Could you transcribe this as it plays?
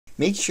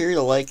make sure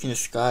to like and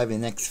subscribe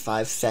in the next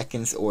 5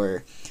 seconds,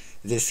 or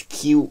this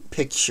cute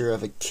picture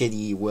of a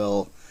kitty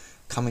will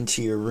come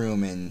into your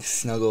room and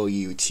snuggle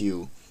you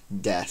to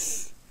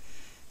death.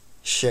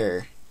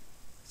 Sure.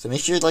 So make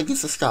sure to like and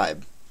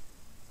subscribe.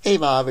 Hey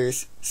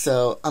Bobbers,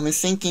 so I'm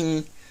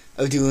thinking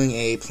of doing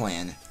a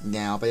plan.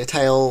 Now, by the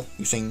title,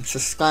 you're saying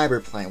subscriber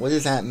plan. What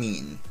does that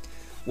mean?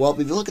 Well,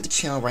 if you look at the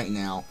channel right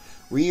now,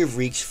 we have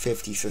reached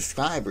 50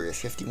 subscribers,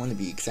 51 to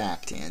be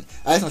exact, and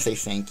I just want to say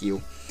thank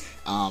you.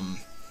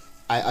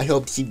 I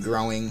hope to keep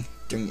growing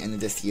during the end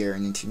of this year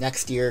and into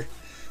next year,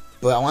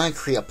 but I want to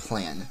create a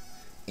plan,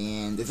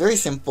 and it's very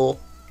simple.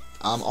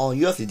 All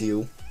you have to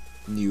do,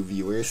 new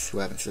viewers who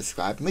haven't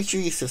subscribed, make sure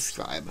you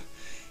subscribe.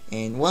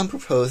 And what I'm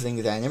proposing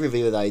is that in every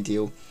video that I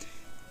do,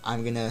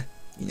 I'm gonna,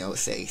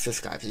 say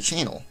subscribe to the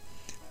channel.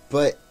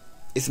 But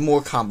it's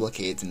more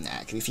complicated than that,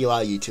 because you see a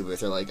lot of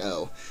YouTubers are like,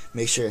 oh,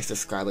 make sure to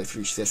subscribe, let's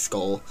reach this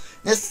goal.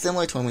 And that's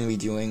similar to what I'm going to be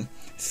doing.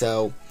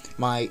 So,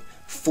 my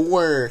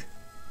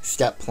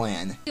 4-step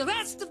plan. The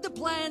rest of the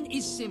plan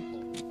is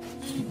simple.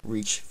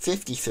 Reach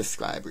 50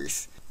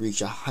 subscribers.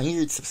 Reach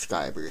 100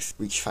 subscribers.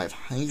 Reach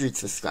 500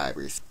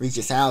 subscribers. Reach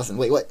 1,000.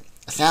 Wait, what?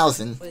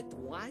 1,000? Wait,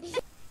 what?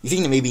 You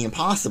think it may be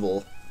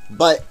impossible,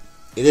 but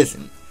it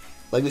isn't.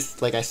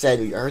 Like I said,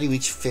 we already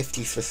reached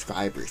 50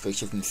 subscribers,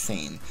 which is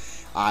insane.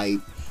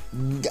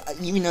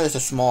 Even though that's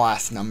a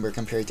small-ass number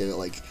compared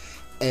to,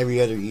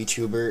 every other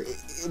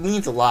YouTuber, it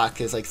means a lot,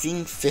 because,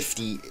 seeing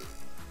 50,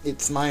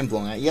 it's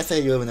mind-blowing. Yes,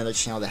 I do have another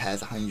channel that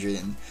has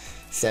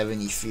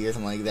 173 or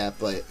something like that,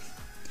 but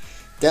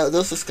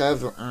those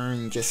subscribers were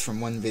earned just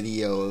from one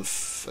video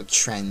of a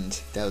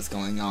trend that was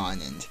going on,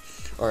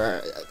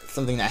 or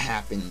something that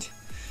happened,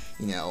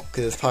 because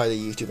it's part of the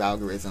YouTube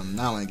algorithm.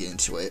 I don't want to get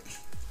into it.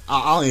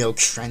 I don't even know if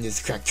trend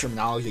is the correct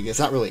terminology, because it's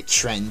not really a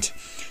trend.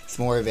 It's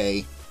more of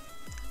a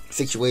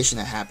situation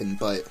that happened,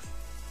 but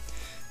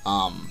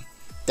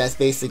that's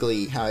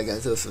basically how I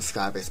got those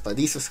subscribers. But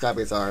these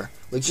subscribers are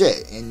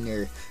legit, and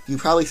you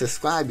probably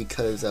subscribe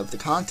because of the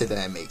content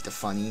that I make, the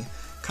funny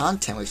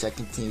content which I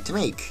continue to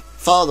make.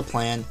 Follow the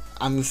plan.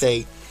 I'm going to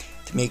say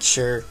to make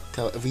sure,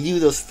 if we do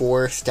those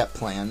 4-step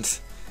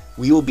plans,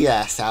 we will be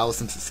at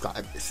 1,000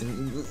 subscribers.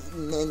 And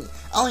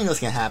I don't even know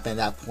what's going to happen at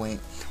that point.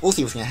 We'll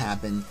see what's going to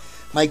happen.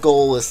 My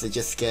goal is to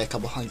just get a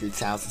couple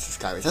 100,000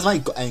 subscribers. That's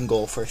my end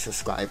goal for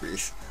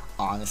subscribers,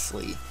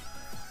 honestly.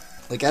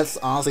 That's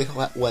honestly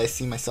what I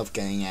see myself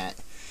getting at.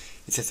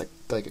 It's just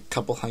like a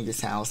couple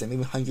 100,000,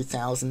 maybe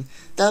 100,000.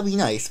 That would be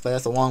nice, but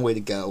that's a long way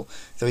to go.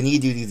 So we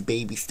need to do these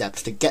baby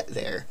steps to get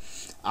there.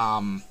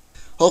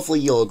 Hopefully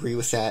you'll agree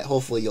with that.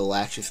 Hopefully you'll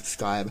actually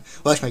subscribe,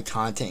 watch my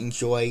content,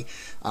 enjoy.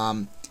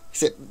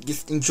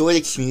 Just enjoy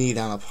the community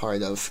that I'm a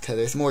part of, because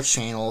there's more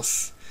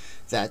channels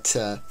that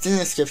it's in the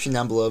description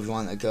down below if you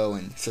want to go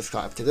and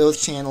subscribe to those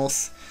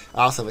channels.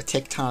 I also have a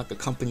TikTok, a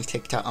company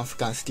TikTok,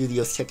 Unforgotten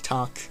Studios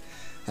TikTok.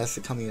 That's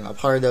the company that I'm a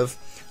part of.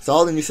 So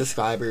all the new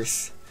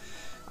subscribers,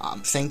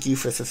 thank you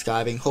for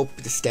subscribing. Hope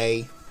to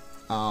stay.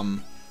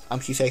 I'm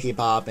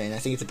KeithakaBobb, and I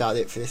think it's about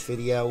it for this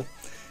video.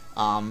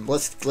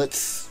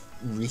 Let's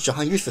reach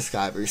 100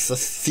 subscribers.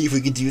 Let's see if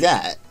we can do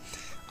that.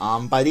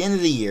 By the end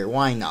of the year,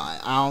 why not?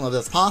 I don't know if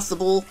that's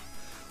possible,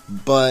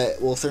 but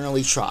we'll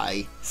certainly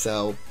try.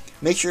 So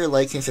make sure to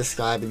like and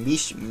subscribe, and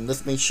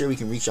let's make sure we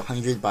can reach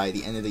 100 by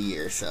the end of the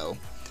year. So,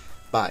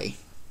 bye.